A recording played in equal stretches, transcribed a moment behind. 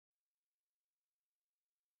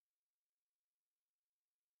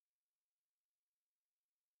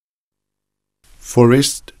For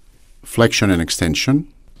wrist flexion and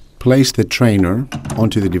extension, place the trainer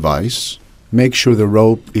onto the device. Make sure the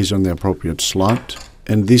rope is on the appropriate slot,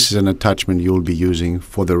 and this is an attachment you will be using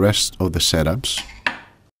for the rest of the setups.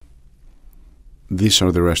 These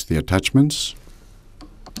are the rest of the attachments,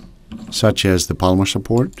 such as the palmar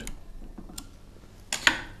support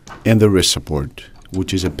and the wrist support,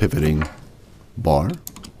 which is a pivoting bar.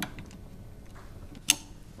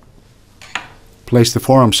 Place the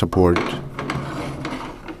forearm support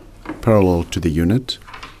parallel to the unit.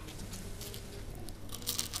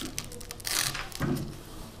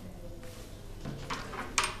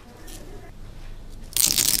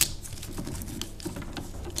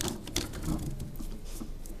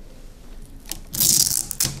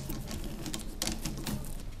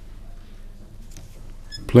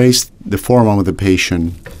 Place the forearm of the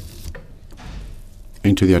patient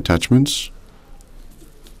into the attachments.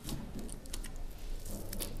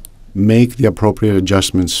 Make the appropriate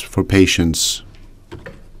adjustments for patient's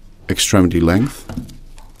extremity length.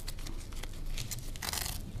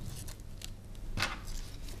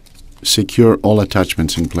 Secure all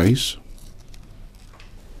attachments in place.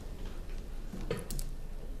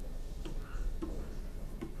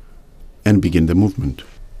 And begin the movement.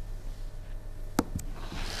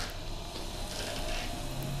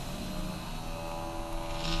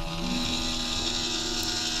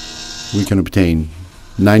 We can obtain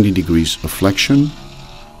 90 degrees of flexion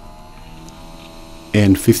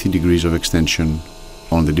and 50 degrees of extension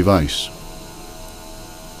on the device.